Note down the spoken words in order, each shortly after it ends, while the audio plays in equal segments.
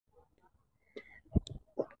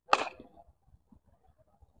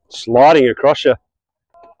sliding across you.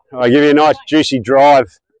 I give you a nice juicy drive.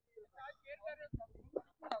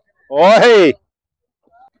 Oi!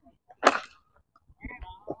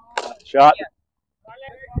 Shot.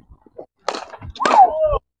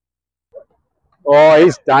 Oh,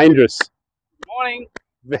 he's dangerous. Morning.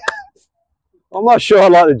 I'm not sure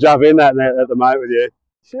I'd like to jump in that at the moment with you.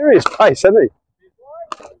 Serious pace, hasn't he?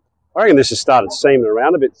 I reckon this has started seaming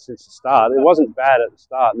around a bit since the start. It wasn't bad at the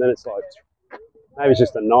start, and then it's like, maybe it's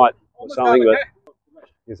just a night or something, but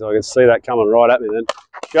I can see that coming right at me then.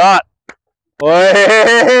 Shot!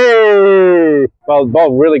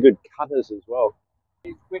 Both really good cutters as well.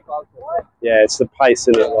 Yeah, it's the pace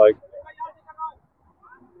in it, like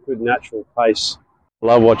good natural pace. I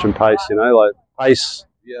love watching pace, you know, like pace.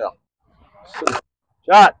 Yeah.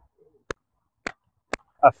 Shot!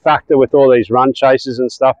 A factor with all these run chases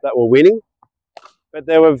and stuff that were winning, but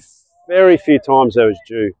there were very few times there was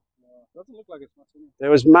due. Doesn't look like it's much.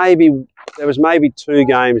 There was maybe 2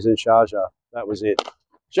 games in Sharjah. That was it.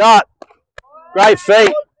 Shot! Great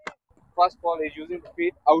feet. First ball is using the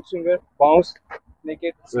feet, outswinger, bounce,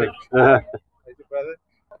 naked, slip.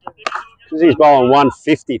 He's bowling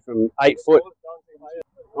 150 from 8 foot.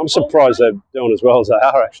 I'm surprised they're doing as well as they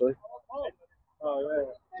are actually.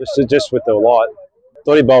 Just with the light.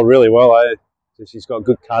 Thought he bowled really well, eh? He's got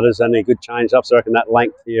good cutters and good change ups. I reckon that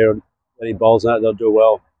length here that he bowls that, they'll do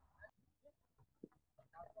well.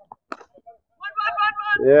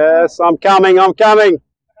 Yes, I'm coming.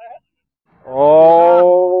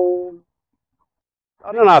 Oh,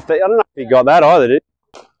 I don't know if he got that either, did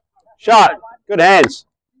he? Shot. Good hands.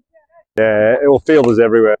 Yeah, it will fielders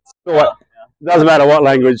everywhere. It doesn't matter what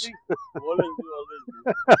language.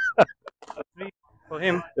 For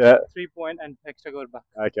him, yeah. 3 point and extra goal back.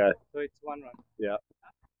 Okay. So it's 1 run. Yeah.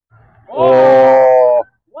 Oh.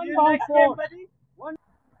 1 bounce game, buddy.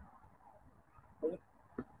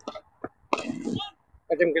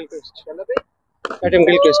 Adam Gilchrist. Adam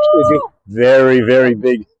Gilchrist with you. Very, very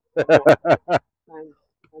big. I'm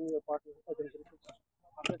your partner, Adam Gilchrist.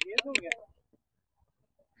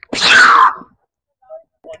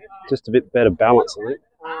 Just a bit better balance, I think.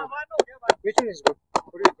 Which one is good?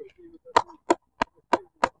 What do you think?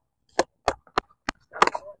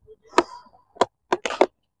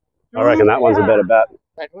 I reckon that one's a better bat.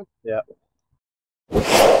 That one? Yeah.